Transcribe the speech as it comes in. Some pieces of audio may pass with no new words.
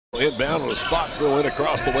Inbound on a spot throw in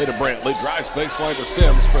across the way to Brantley. Drives baseline to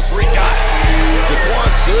Sims for three. Got it.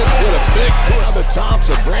 Jaquan Sims hit a big throw on the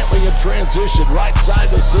Thompson. Brantley in transition. Right side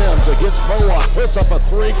to Sims against Mohawk. Puts up a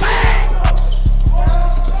three.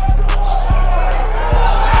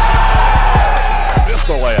 Missed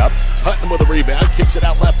the layup. Hutton with a rebound. Kicks it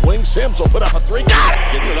out left wing. Sims will put up a three. Got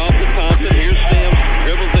it. Gets it off to Thompson. Here's Sims.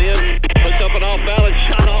 Dribbles in. Puts up an off-balance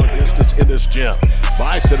shot off. Distance in this gym.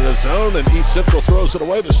 Bison in his zone, and East Central throws it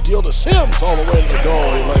away. The steal to Sims all the way to the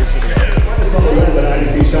goal. He lays it in.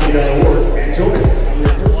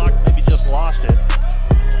 Maybe just lost it.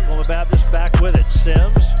 Well, the Baptist back with it.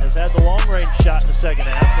 Sims has had the long-range shot in the second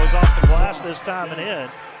half. Goes off the glass this time and in.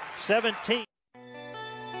 17.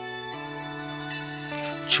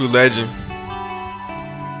 True legend.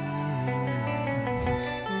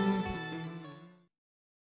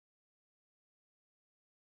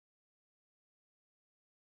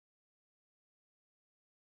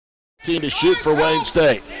 To shoot for Wayne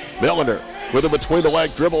State. Millender with a between the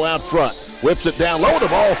leg dribble out front. Whips it down low. The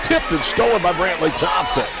ball tipped and stolen by Brantley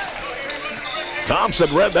Thompson.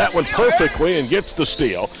 Thompson read that one perfectly and gets the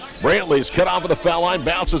steal. Brantley's cut off of the foul line,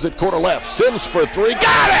 bounces at quarter left. Sims for three.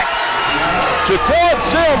 Got it! Jaquan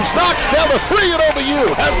Sims knocks down the three at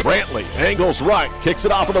OBU. Brantley angles right, kicks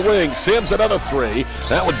it off of the wing. Sims another three.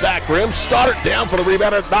 That one back rim. Stoddard down for the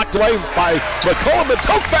rebound. Knocked away by McCollum and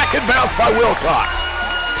poked back and bounced by Wilcox.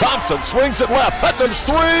 Thompson swings it left. Putnam's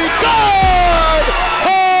three. Good!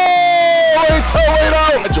 Holy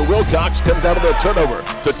Toledo! Wilcox comes out of the turnover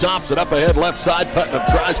to Thompson. Up ahead, left side. Putnam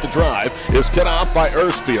tries to drive. Is cut off by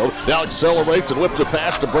Ersfield. Now accelerates and whips a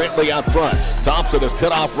pass to Brantley out front. Thompson is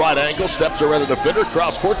cut off right angle. Steps around the defender.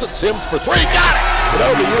 Cross courts it. Sims for three. Got it! And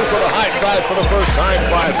OBU's on the high side for the first time,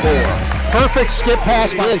 5-4. Perfect skip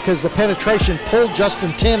pass by because the penetration pulled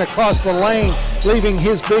Justin 10 across the lane, leaving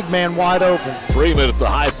his big man wide open. Freeman at the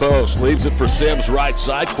high post leaves it for Sims right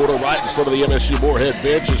side, quarter right in front of the MSU Moorhead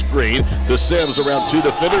bench is Green. To Sims around two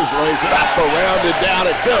defenders, lays it up, around and down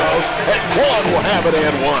it goes. And one will have it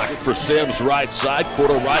and one. For Sims right side,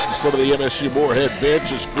 quarter right in front of the MSU Moorhead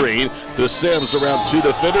bench is Green. To Sims around two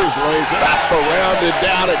defenders, lays it up, around and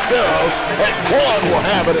down it goes. And one will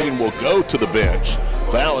have it and will go to the bench.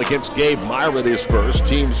 Foul against Gabe Myron, his first,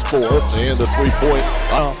 team's fourth, and the three-point.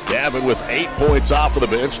 Gavin with 8 points off of the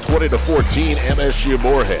bench, 20-14, MSU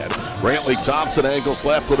Moorhead. Brantley Thompson angles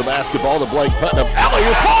left with the basketball to Blake Putnam.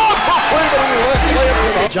 Alley-oop ball for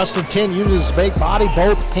Freeman. Justin 10 uses his big body,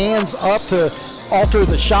 both hands up to alter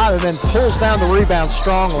the shot, and then pulls down the rebound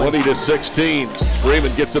strongly. 20-16.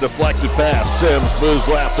 Freeman gets a deflected pass. Sims moves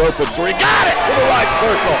left, open three. Got it to the right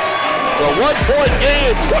circle. A 1-point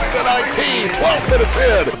game, 20-19, 12 minutes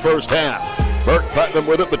in the first half. Burt Putnam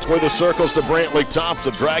with it between the circles to Brantley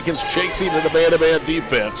Thompson. Dragons chasing in the man-to-man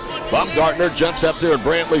defense. Baumgartner jumps up there in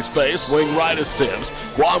Brantley's face. Wing right is Sims.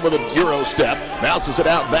 Guan with a Euro step. Bounces it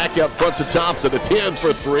out back up front to Thompson. A 10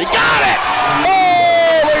 for three. Got it!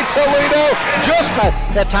 Holy Toledo! Just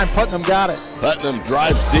that time Putnam got it. Putnam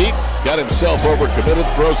drives deep. Got himself over, committed,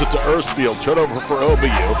 throws it to Ersfield. Turnover for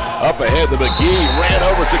OBU. Up ahead to McGee. Ran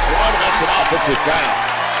over to Jaquan. That's an offensive foul.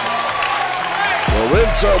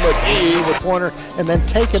 Lorenzo McGee with corner and then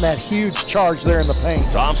taking that huge charge there in the paint.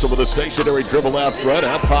 Thompson with a stationary dribble out front.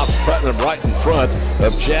 Out pops Putnam right in front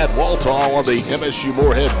of Chad Waltall on the MSU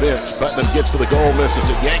Moorhead bench. Putnam gets to the goal, misses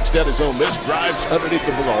it. Yanks down his own miss, drives underneath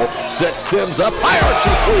the ball. Sets Sims up.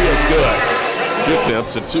 High-arching three is good. 2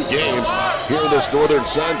 attempts in 2 games here in this Northern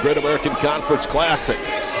Sun Great American Conference Classic.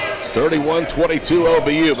 31-22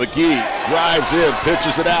 OBU. McGee drives in,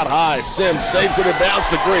 pitches it out high. Sims saves it and bounds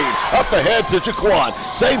to Green. Up ahead to Jaquan.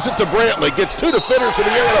 Saves it to Brantley. Gets 2 defenders in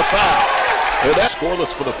the air and a foul. And that scoreless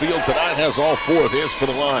for the field tonight, has all 4 of his for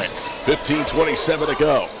the line. 15:27 to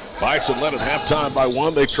go. Bison led at halftime by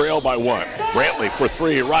 1. They trail by 1. Brantley for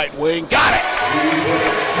 3, right wing. Got it!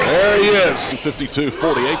 There he is.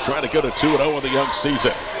 52-48, trying to go to 2-0 in the young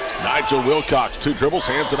season. Nigel Wilcox, 2 dribbles,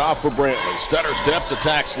 hands it off for Brantley. Stutter steps,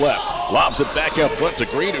 attacks left. Lobs it back up front to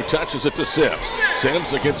Green, who touches it to Sims.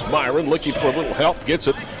 Sims against Myron, looking for a little help, gets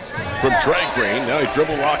it from Trey Green. Now he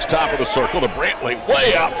dribble walks top of the circle to Brantley,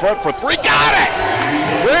 way out front for 3. Got it!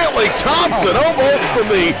 Brantley Thompson almost from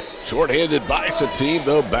the short-handed Bison team,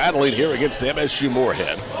 though, battling here against MSU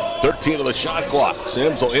Moorhead. 13 on the shot clock.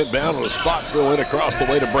 Sims will inbound on a spot throw in across the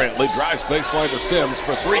way to Brantley. Drives baseline to Sims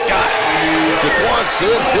for 3. Got it! Jaquan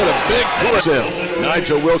Sims hit a big three.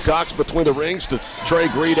 Nigel Wilcox between the rings to Trey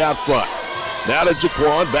Green out front. Now to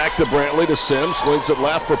Jaquan, back to Brantley to Sims. Swings it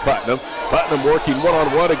left for Putnam. Putnam working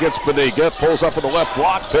one-on-one against Beniga. Pulls up on the left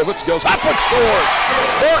block. Pivots, goes up and scores.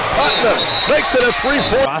 Putnam makes it a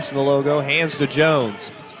 3-point. Crossing the logo, hands to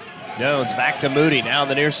Jones. Jones back to Moody. Now on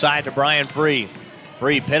the near side to Brian Free.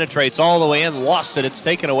 Free penetrates all the way in, lost it. It's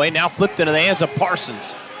taken away. Now flipped into the hands of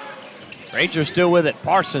Parsons. Rangers still with it.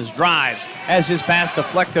 Parsons drives, has his pass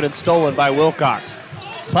deflected and stolen by Wilcox.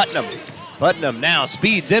 Putnam now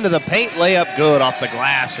speeds into the paint. Layup good off the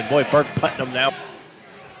glass. And boy, Burke Putnam now.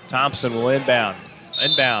 Thompson will inbound,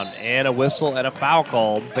 and a whistle and a foul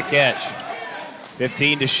called. The catch.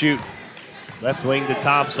 15 to shoot. Left wing to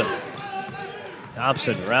Thompson.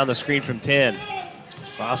 Thompson around the screen from 10.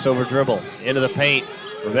 Crossover dribble into the paint.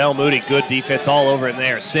 Ravel Moody, good defense all over it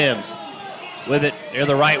there. Sims with it near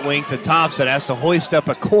the right wing to Thompson. Has to hoist up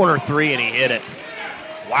a corner three, and he hit it.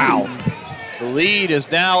 Wow. The lead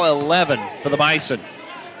is now 11 for the Bison.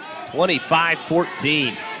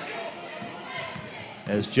 25-14.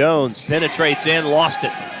 As Jones penetrates in, lost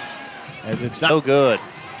it. As it's not good.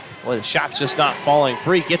 Well, the shot's just not falling.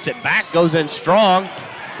 Free gets it back, goes in strong.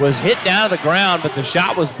 Was hit down to the ground, but the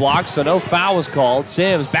shot was blocked, so no foul was called.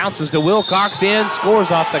 Sims bounces to Wilcox in, scores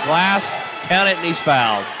off the glass. Count it, and he's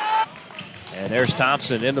fouled. And there's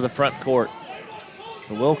Thompson into the front court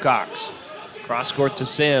to Wilcox. Cross court to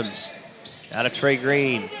Sims. Now to Trey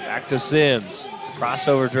Green. Back to Sims.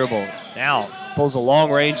 Crossover dribble. Now pulls a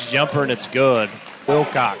long-range jumper, and it's good.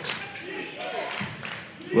 Wilcox.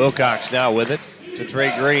 Wilcox now with it to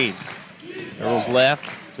Trey Green. Dribbles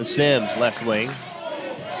left to Sims, left wing.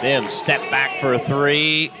 Sims step back for a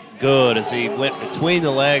three. Good as he went between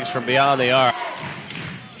the legs from beyond the arc.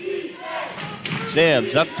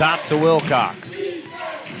 Sims up top to Wilcox.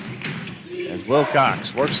 As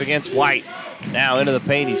Wilcox works against White. Now into the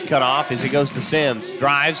paint, he's cut off as he goes to Sims.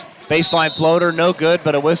 Drives, baseline floater, no good,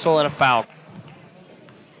 but a whistle and a foul.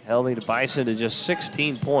 Held to Bison to just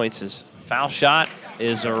 16 points. His foul shot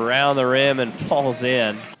is around the rim and falls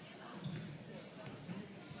in.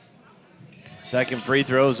 Second free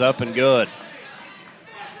throw's up and good.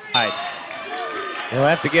 He'll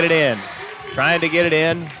have to get it in. Trying to get it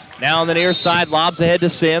in. Now on the near side, lobs ahead to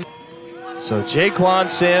Sims. So Jaquan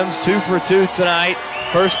Sims, 2 for 2 tonight.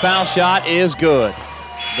 First foul shot is good.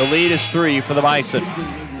 The lead is 3 for the Bison.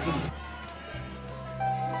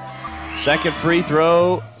 Second free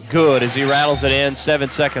throw, good as he rattles it in.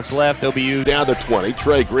 7 seconds left. OBU down to 20.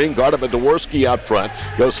 Trey Green guarded by Dworsky out front.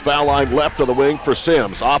 Goes foul line left of the wing for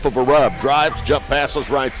Sims. Off of a rub. Drives, jump passes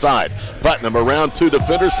right side. Putnam around 2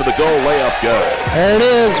 defenders for the goal. Layup good. There it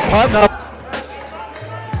is. Putnam.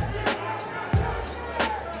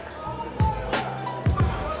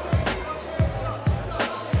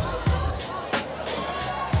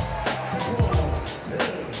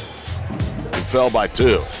 Fell by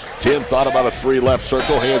 2. Tim thought about a 3 left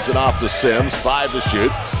circle, hands it off to Sims, 5 to shoot.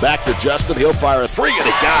 Back to Justin, he'll fire a 3 and he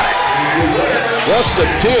got it.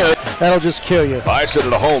 Justin 10. That'll just kill you. Bison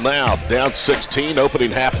in a hole now, down 16,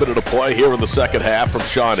 opening half minute of play here in the second half from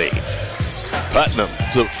Shawnee. Putnam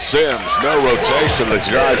to Sims, no rotation, the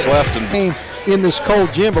drives left and in this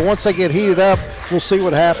cold gym, but once they get heated up, we'll see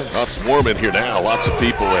what happens. It's warm in here now, lots of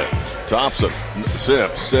people in. Thompson,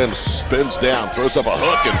 Sims spins down, throws up a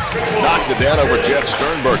hook and knocked it down over Jet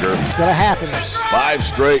Sternberger. It's gonna happen. 5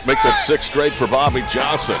 straight, make that 6 straight for Bobby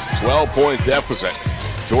Johnson. 12-point deficit.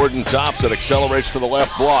 Jordan Thompson accelerates to the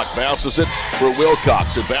left block, bounces it for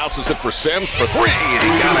Wilcox, who bounces it for Sims for 3, and he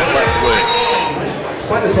got it left wing.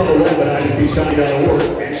 Find us on the web at IBCShawnee.org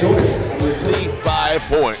and join us. 5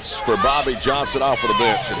 points for Bobby Johnson off of the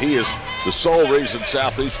bench, and he is the sole reason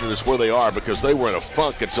Southeastern is where they are, because they were in a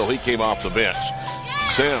funk until he came off the bench.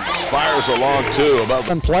 Sims fires along 2 above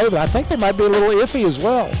And play, but I think they might be a little iffy as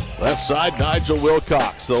well. left side. Nigel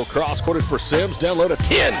Wilcox, they'll cross-courted for Sims, down low to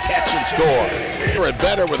 10, catch and score. Bigger and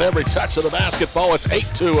better with every touch of the basketball. It's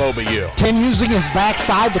 8-2 OBU. 10 using his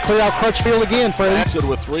backside to clear out Crutchfield again. Jackson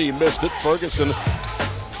with 3, missed it. Ferguson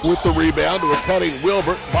with the rebound to a cutting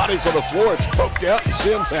Wilbert. Bodies on the floor, it's poked out, and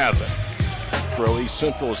Sims has it. Pro East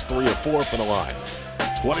Central is 3 of 4 from the line.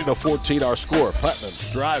 20-14 our score. Putnam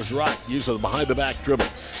drives right, using a behind-the-back dribble.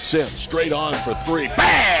 Sims straight on for 3.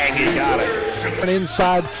 Bang! He got it.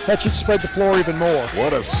 Inside, that should spread the floor even more.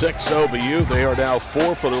 1 of 6 OBU. They are now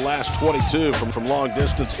 4 for their last 22 from long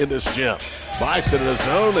distance in this gym. Bison in his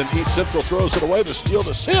zone, and East Central throws it away. The steal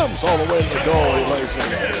to Sims all the way to the goal. He lays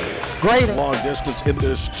it in. Great Long distance in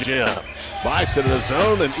this gym. Bison in his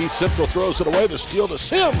zone, and East Central throws it away. The steal to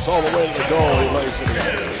Sims all the way to the goal. He lays it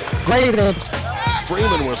in. Great.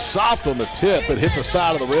 Freeman was soft on the tip and hit the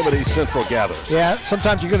side of the rim, and East Central gathers. Yeah,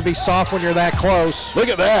 sometimes you're going to be soft when you're that close. Look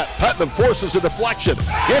at that. Putnam forces a deflection.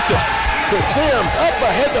 Gets it to Sims. Up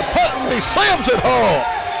ahead to Putnam. He slams it home.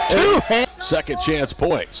 2 second chance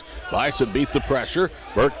points. Bison beat the pressure.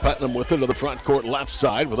 Burke Putnam with it to the front court left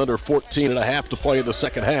side with under 14 and a half to play in the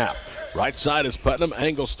second half. Right side is Putnam,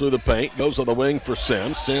 angles through the paint, goes on the wing for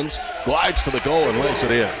Sims. Sims glides to the goal and lays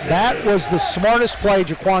it in. That was the smartest play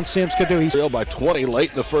Jaquan Sims could do. He's By 20 late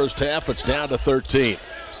in the first half, it's down to 13.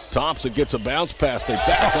 Thompson gets a bounce pass, they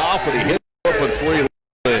back off, and he hits open three.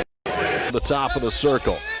 The top of the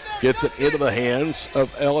circle. Gets it into the hands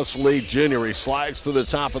of Ellis Lee Jr. He slides through the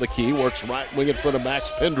top of the key, works right wing in front of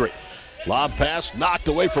Max Pendry. Lob pass knocked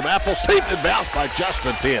away from Apple, saved and bounced by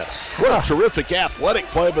Justin Tinn. What a terrific athletic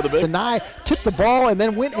play by the big. Deny, tipped the ball, and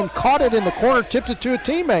then went and caught it in the corner, tipped it to a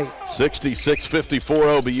teammate.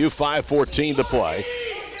 66-54 OBU, 5:14 to play.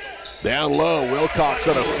 Down low, Wilcox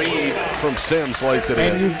on a feed from Sims lays it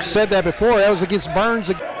in. And you said that before, that was against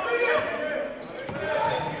Burns.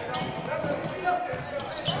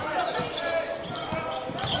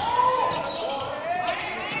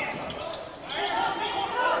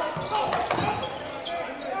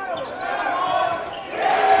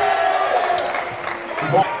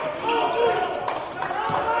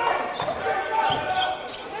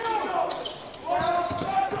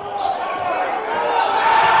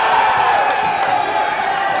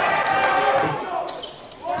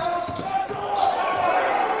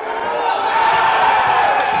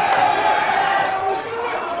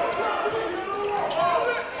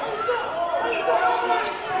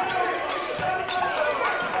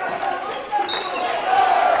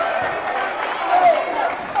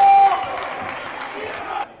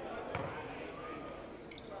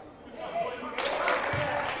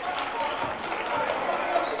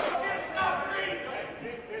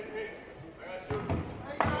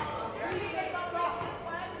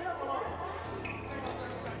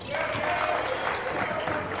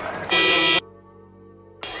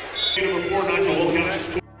 Number 4, Nigel Wilcox.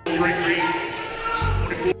 23,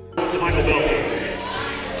 24, Michael Belford.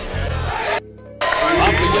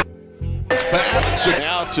 Pass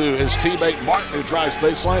now to his teammate Martin, who drives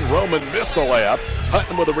baseline. Roman missed the layup.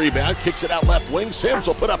 Hutton with a rebound, kicks it out left wing. Sims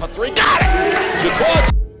will put up a three. Got it! The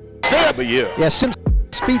quad. OBU. Yeah, Sims'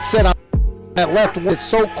 speed set on that left wing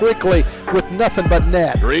so quickly with nothing but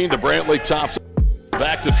net. Green to Brantley Thompson.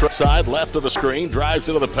 Back to side, left of the screen, drives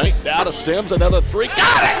into the paint, down to Sims, another three,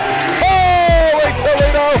 got it! Holy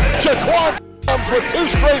Toledo! Jaquan comes with 2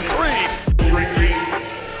 straight threes.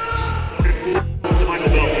 Michael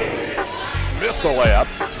Belford. Missed the layup.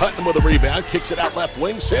 Hutton with a rebound, kicks it out left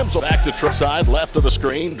wing. Sims will back to side, left of the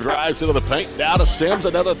screen, drives into the paint, down to Sims,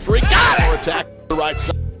 another three, got it! Attack the right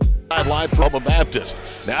side. Sideline from Alma Baptist.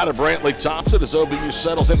 Now to Brantley Thompson as OBU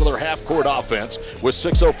settles into their half-court offense with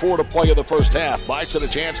 6:04 to play in the first half. Bison a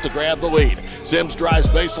chance to grab the lead. Sims drives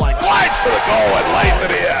baseline, glides to the goal and lays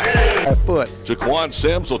it in. A foot. Jaquan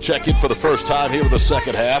Sims will check in for the first time here in the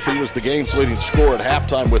second half. He was the game's leading scorer at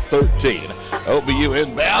halftime with 13. OBU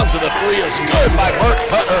inbounds and the three is good by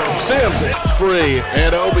Sims. It's free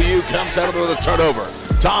and OBU comes out with a turnover.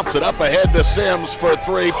 Thompson up ahead to Sims for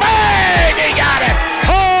three. Bang! He got it!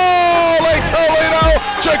 Toledo,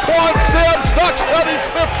 Jaquan Sims knocks down his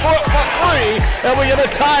 5th foot for three, and we're going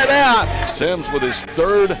to tie it out. Sims with his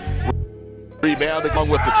 3rd rebound along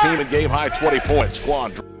with the team and game high 20 points.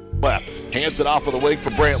 Quan left, hands it off of the wing for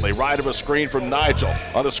Brantley. Right of a screen from Nigel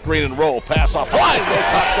on a screen and roll. Pass off line.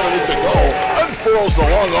 Wilcox underneath the goal. Unfurls the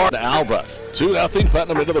long arm to Alva. 2-0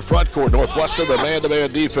 Putnam into the front court. Northwestern, the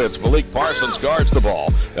man-to-man defense. Malik Parsons guards the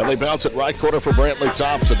ball. And they bounce it right corner for Brantley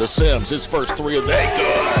Thompson to Sims. His first three of the day.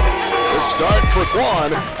 Good. Good start for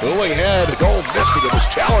Quan, who only had a goal missed. It was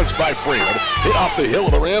challenged by Freeman. Hit off the hill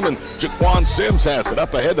of the rim, and Jaquan Sims has it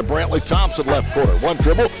up ahead to Brantley Thompson left corner. One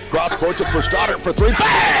dribble, cross courts it for Stoddard for three.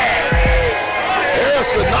 Bang!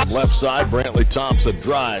 Harrison left side. Brantley Thompson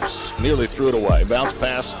drives, nearly threw it away. Bounce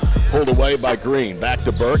pass pulled away by Green. Back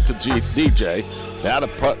to Burke to DJ. Now to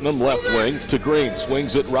Putnam left wing to Green.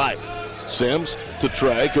 Swings it right. Sims to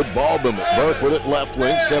Trey. Good ball movement. Burke with it left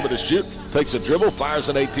wing. 7 to shoot. Takes a dribble. Fires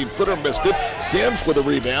an 18-footer. Missed it. Sims with a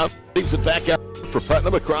rebound. Leads it back out for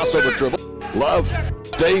Putnam. A crossover dribble. Love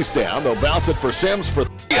stays down. They'll bounce it for Sims for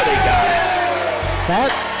 3. And he got it.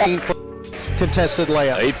 That contested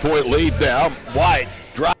layup. 8-point lead now. White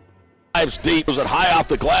drives deep. Was it high off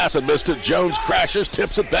the glass and missed it. Jones crashes.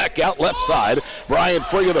 Tips it back out left side. Brian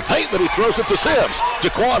Free in the paint. Then he throws it to Sims.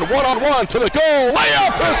 Jaquan one-on-one to the goal.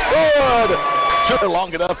 Layup is good. Took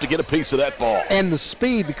long enough to get a piece of that ball. And the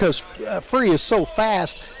speed, because Free is so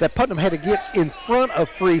fast that Putnam had to get in front of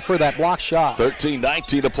Free for that block shot.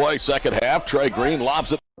 13-19 to play second half. Trey Green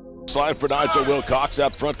lobs it. Slide for Nigel Wilcox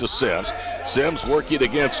out front to Sims. Sims working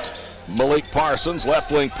against Malik Parsons.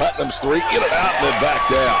 Left wing Putnam's three. In and out and then back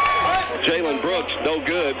down. Jalen Brooks, no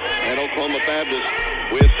good. And Oklahoma Baptist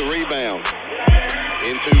with the rebound.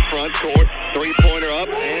 Into front court. Three-pointer up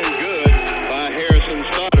and good by Harrison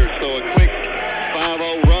Stoddard. So a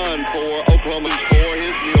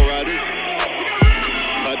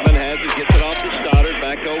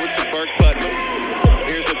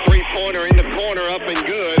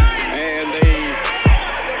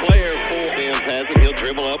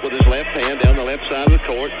side of the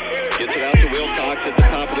court. Gets it out to Wilcox at the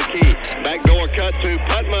top of the key. Backdoor cut to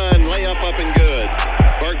Putman. Layup up and good.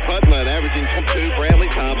 Burke Putman averaging 2.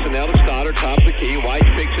 Bradley Thompson now to Stoddard, top of the key. White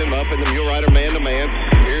picks him up in the Mule-Rider man-to-man.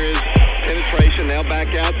 Here is penetration. Now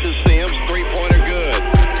back out to Sims. Three-pointer good.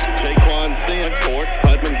 Jaquan Sims court.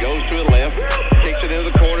 Putman goes to the left. Kicks it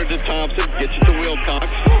into the corner to Thompson. Gets it to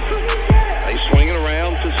Wilcox. They swing it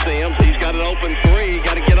around to Sims. He's got an open three.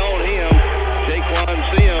 Got to get on him. Jaquan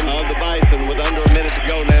Sims of the Bison with under a minute to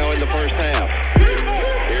go now in the first half.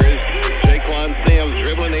 Here is Jaquan Sims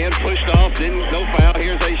dribbling in, pushed off, no foul.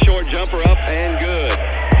 Here's a short jumper up and good.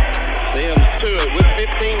 Sims to it with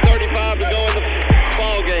 15:35 to go in the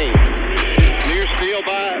ball game. Near steal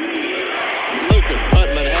by Lucas.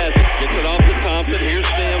 Putman has it. Gets it off to Thompson. Here's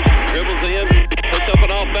Sims. Dribbles in. Puts up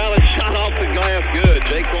an off-balance shot off the glass. Good.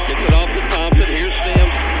 Jaquan gets it off to Thompson. Here's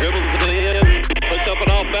Sims. Dribbles it in. Puts up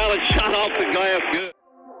an off-balance shot off the glass. Good.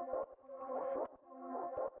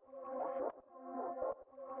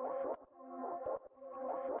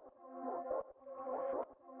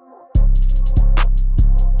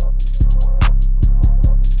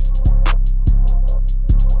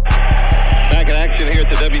 Back in action here at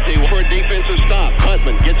the WT for a defensive stop.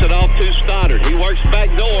 Putman gets it off to Stoddard. He works back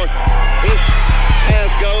door. His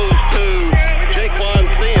pass goes to Jaquan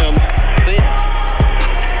Sims.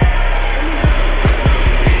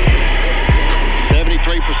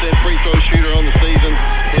 73% free throw shooter on the season.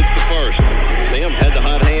 Hits the first. Sims had the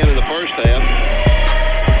hot hand in the first half.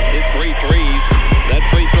 Hit 3 threes. That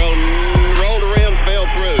free throw rolled around, fell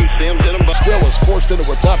through. Sims hit him. Still is forced into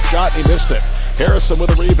a tough shot, and he missed it. Harrison with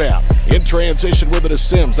a rebound. In transition with it is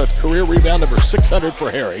Sims. That's career rebound number 600 for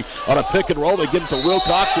Harry. On a pick and roll, they get it to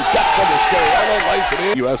Wilcox. He's got some to Scariello, lays it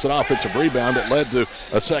in. U.S. an offensive rebound that led to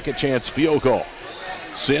a second chance field goal.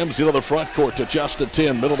 Sims into the front court to Justin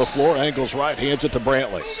 10, middle of the floor, angles right, hands it to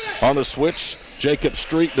Brantley. On the switch, Jacob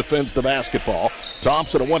Street defends the basketball.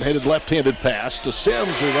 Thompson, a one-handed left-handed pass to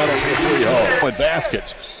Sims, who rattles the 3-hole. Point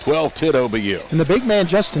baskets, 12-10 OBU. And the big man,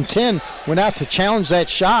 Justin 10, went out to challenge that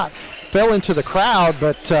shot. Fell into the crowd,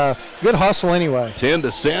 but good hustle anyway. 10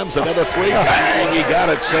 to Sims, another three. Bang, he got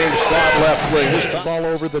it, same spot, left wing. This time. Ball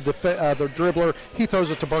over the dribbler. He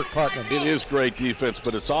throws it to Burke Putman. It is great defense,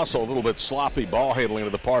 but it's also a little bit sloppy ball handling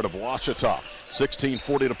on the part of Ouachita.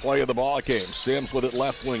 16:40 to play in the ball game. Sims with it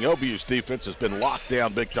left wing. OBU's defense has been locked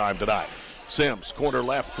down big time tonight. Sims, corner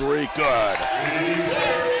left three, good.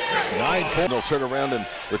 9 points. They'll turn around and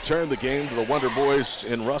return the game to the Wonder Boys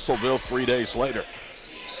in Russellville 3 days later.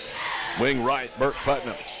 Wing right, Burke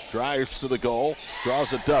Putnam drives to the goal,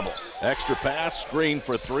 draws a double. Extra pass, screen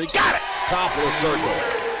for 3, got it! Top of the circle.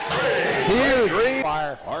 Here,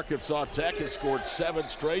 fire. Arkansas Tech has scored 7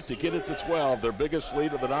 straight to get it to 12, their biggest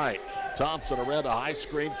lead of the night. Thompson around a high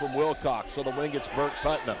screen from Wilcox. On the wing, it's Burke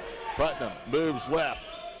Putnam. Putnam moves left.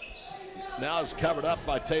 Now is covered up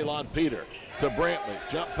by Talon Peter. To Brantley,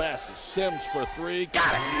 jump passes, Sims for 3,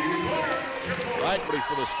 got it! Right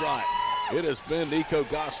for the strike. It has been Nico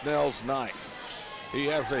Gosnell's night. He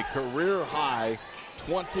has a career-high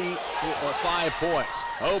 25 points.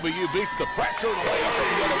 OBU beats the pressure and away up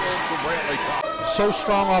the other end from Brantley. So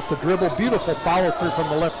strong off the dribble. Beautiful follow-through from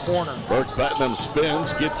the left corner. Burke Putnam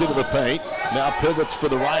spins, gets into the paint. Now pivots for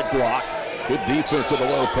the right block. Good defense at the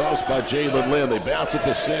low post by Jalen Lynn. They bounce it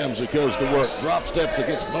to Sims, who goes to work. Drop steps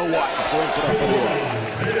against Mowat and throws it up and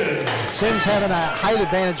in. Sims having a height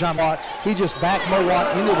advantage on Mowat. He just backed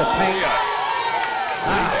Mowat into the paint.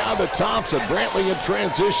 Down to Thompson. Brantley in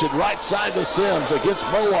transition. Right side to Sims against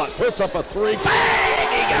Mowat. Puts up a 3. Bang!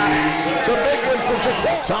 He got it. It's a big one for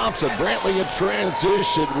Jaquan. Thompson. Brantley in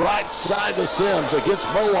transition. Right side to Sims against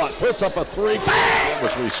Mowat. Puts up a 3. Bang! That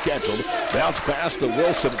was rescheduled. Bounce pass to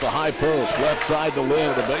Wilson at the high post. Left side to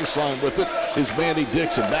Lynn. The baseline with it is Mandy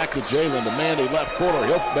Dixon. Back to Jalen. The Mandy left corner.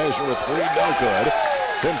 He'll measure a 3. No good.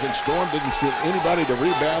 Crimson Storm didn't see anybody to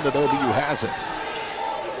rebound, and OBU has it.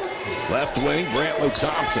 Left wing, Brantley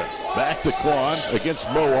Thompson. Back to Quan against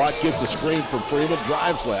Mowat. Gets a screen from Freeman.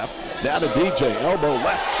 Drives left. Down to DJ. Elbow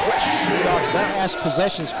left. Swish. That last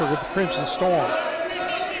possessions for the Crimson Storm.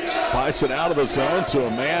 Bison out of the zone to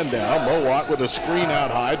a man down. Mowat with a screen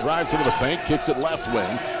out high. Drives into the paint. Kicks it left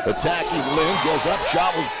wing. Attacking Lynn. Goes up.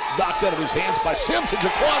 Shot was knocked out of his hands by Sims. And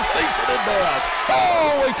Jaquan saves it inbounds.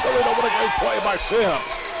 Oh, he told it over. A great play by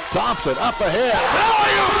Sims. Thompson up ahead.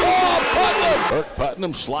 Putnam! Burke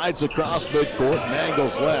Putnam slides across midcourt and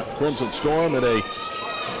angles left. Crimson Storm in a,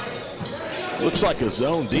 looks like a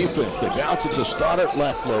zone defense. They bounce it to Stoddard,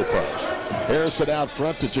 left low post. Harrison out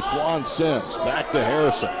front to Jaquan Sims. Back to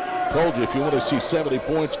Harrison. Told you if you want to see 70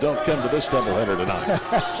 points, don't come to this doubleheader tonight.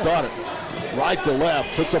 Stoddard right to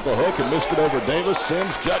left, puts up a hook and missed it over Davis.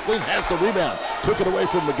 Sims juggling, has the rebound, took it away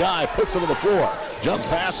from the guy, puts it on the floor. Jump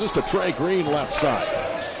passes to Trey Green, left side.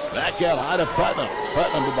 Back out high to Putnam.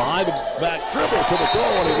 Putnam behind the back dribble to the goal,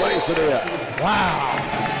 and he lays it in.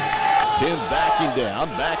 Wow. 10 backing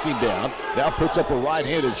down. Now puts up a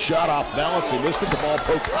right-handed shot off balance. He missed it. The ball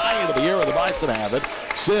poked high into the air, and the Bison have it.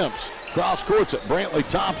 Sims cross courts it. Brantley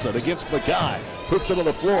Thompson against McKay. Puts it on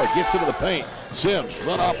the floor, gets into the paint. Sims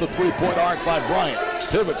run off the three-point arc by Bryant.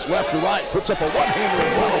 Pivots left to right, puts up a one-hander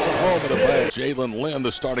and funnels it home in the paint. Jalen Lynn,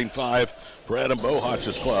 the starting five for Adam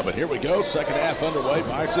Bohach's club. And here we go, second half underway.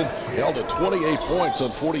 Bison held at 28 points on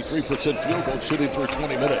 43% field goal shooting through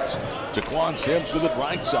 20 minutes. Jaquan Sims with it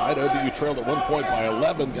right side. OBU trailed at 1 point by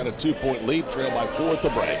 11, got a 2-point lead, trailed by 4 at the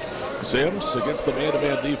break. Sims against the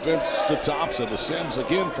man-to-man defense to Thompson. To Sims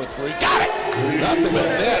again for 3. Got it! Nothing but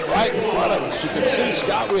net right in front of us. You can see,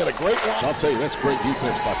 Scott, we had a great one. I'll tell you, that's great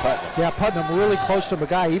defense by Putnam. Yeah, Putnam really close to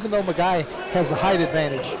McKay, even though McKay has the height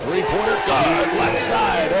advantage. Three-pointer good, left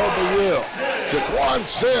side, OBU. Jaquan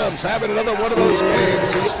Sims having another one of those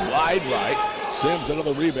games. He's wide right. Sims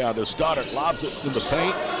another rebound as Stoddard lobs it in the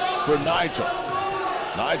paint for Nigel.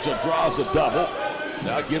 Nigel draws a double.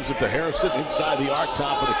 Now gives it to Harrison inside the arc,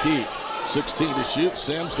 top of the key. 16 to shoot.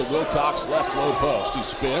 Sims to Wilcox, left low post. He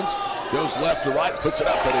spins, goes left to right, puts it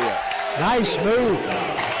up and in. Nice move.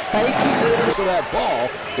 Faking. So that ball,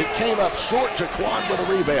 it came up short. Jaquan with a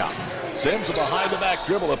rebound. Sims a behind the back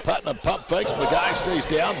dribble of Putnam, pump fakes, the guy stays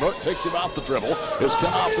down, Burke takes him off the dribble, is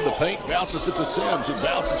come off in the paint, bounces it to Sims, who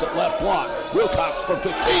bounces at left block. Wilcox from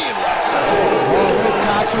 15, Wilcox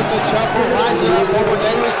with the jumper, rising up over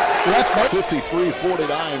Davis, left.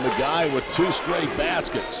 53-49, the guy with 2 straight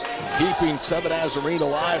baskets, keeping 7 Azarene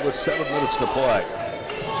alive with 7 minutes to play.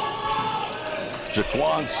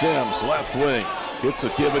 Jaquan Sims, left wing, gets a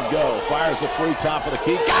give and go, fires a 3, top of the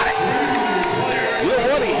key, got it! You know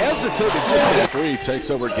what, he hesitated just 3,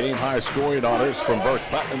 takes over game-high scoring honors from Burke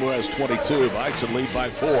Putnam, who has 22. Bison lead by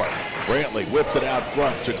 4. Brantley whips it out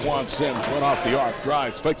front. Jaquan Sims run off the arc,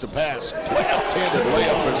 drives, fakes a pass. Left-handed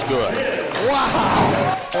layup is good.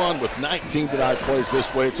 Wow! On with 19 denied plays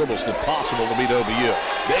this way, it's almost impossible to beat OBU.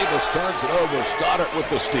 Davis turns it over, Stoddard with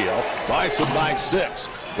the steal. Bison by 6.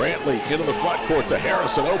 Brantley into the front court to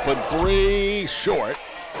Harrison, open 3, short.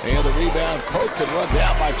 And the rebound poked and run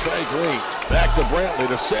down by Trey Green. Back to Brantley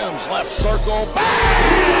to Sims, left circle.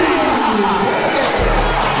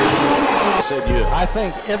 I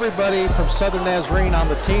think everybody from Southern Nazarene on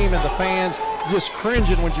the team and the fans just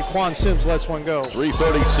cringing when Jaquan Sims lets one go.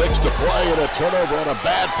 3:36 to play and a turnover on a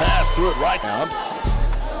bad pass through it right down.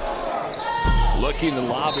 Looking and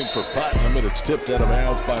lobbing for Putnam, and it's tipped out of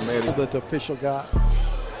bounds by Manny. That the official got.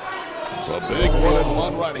 So a big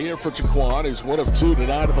 1-and-1 right here for Jaquan. He's 1 of 2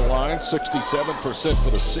 tonight at the line, 67%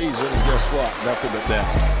 for the season, and guess what? Nothing but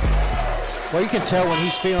that. Well, you can tell when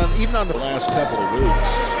he's feeling, even on the last couple of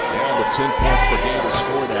weeks, down to 10 points per game of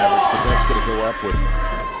scoring average, but that's going to go up with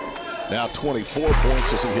now 24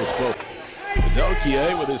 points as he hits both.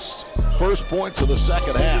 Dokier with his first points of the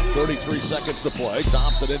second half, 33 seconds to play.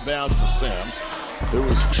 Thompson inbounds to Sims, who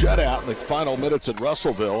was shut out in the final minutes at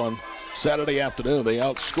Russellville on Saturday afternoon. They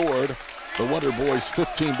outscored the Wonder Boys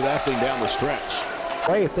 15-0 down the stretch.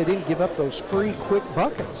 Hey, if they didn't give up those free quick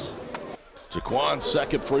buckets. Jaquan's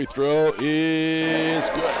second free throw is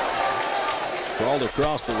good. Crawled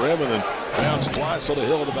across the rim and then bounced twice on the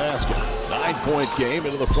hill of the basket. 9-point game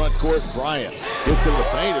into the front court. Bryant gets into the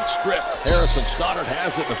paint. It's stripped. Harrison Stoddard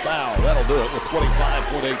has it, the foul. That'll do it with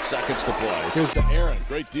 25.8 seconds to play. Here's to Aaron.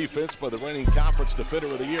 Great defense by the reigning conference defender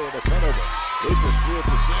of the year with a turnover. Lucas threw it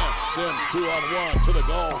to Sims. Sims 2-on-1 to the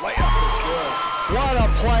goal. Layup is good. What a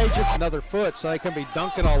play. Just another foot, so they can be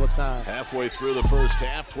dunking all the time. Halfway through the first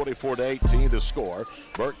half, 24-18 to score.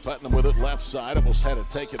 Burke Putnam with it left side. Almost had it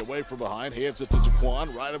taken away from behind. Hands it to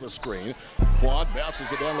Jaquan, right of a screen. Jaquan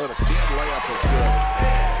bounces it down, let a 10 layup is good.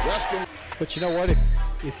 Justin. But you know what?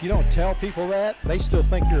 If you don't tell people that, they still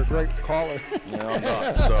think you're a great caller. No, I'm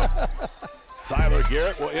not. So Tyler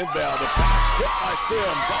Garrett will inbound the pass. Hit by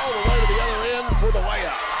Sims all the way to the other end for the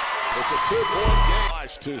layup. It's a 2-point game.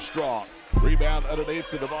 Weiss too strong. Rebound underneath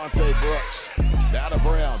to Devontae Brooks. Now to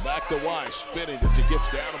Brown. Back to Weiss. Spinning as he gets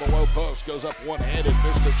down to the low post. Goes up one-handed.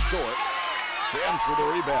 Missed it short. Sims for the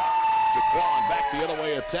rebound. Jaquan back the other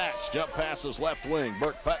way attacks. Jump passes left wing.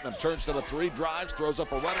 Burke Putnam turns to the 3, drives, throws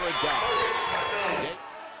up a runner and got it.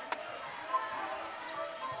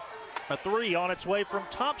 A 3 on its way from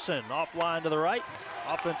Thompson. Offline to the right.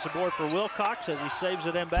 Offensive board for Wilcox as he saves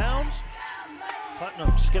it inbounds.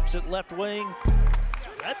 Putnam skips it left wing.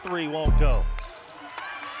 That 3 won't go.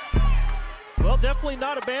 Well, definitely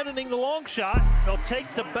not abandoning the long shot. They'll take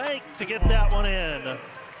the bank to get that one in.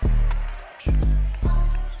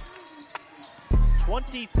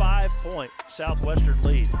 25-point Southwestern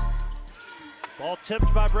lead. Ball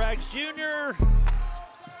tipped by Braggs Jr.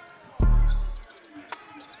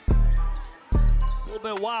 A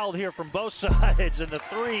little bit wild here from both sides, and the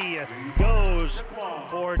three goes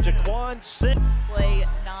for Jaquan. Play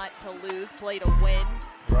not to lose, play to win.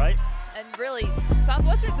 Right. And really,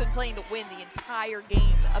 Southwestern's been playing to win the entire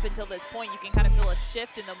game up until this point. You can kind of feel a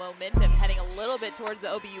shift in the momentum heading a little bit towards the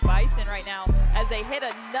OBU Bison right now as they hit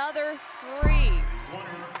another three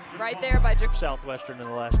right there by Jaquan. Southwestern in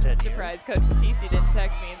the last 10 years. Surprised Coach Battisti didn't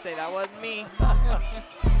text me and say that wasn't me.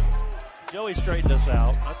 Joey straightened us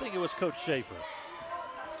out. I think it was Coach Schaefer.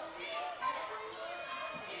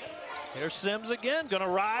 Here's Sims again, gonna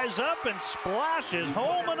rise up and splashes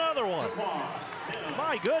home another one.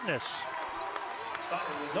 My goodness.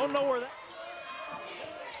 Don't know where that.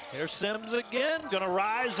 Here's Sims again, gonna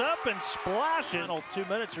rise up and splashes. 2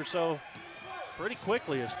 minutes or so, pretty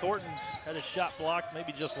quickly as Thornton had his shot blocked,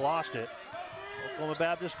 maybe just lost it. Oklahoma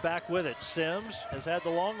Baptist back with it. Sims has had the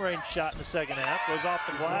long range shot in the second half, goes off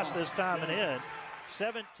the glass this time and in.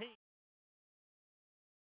 17.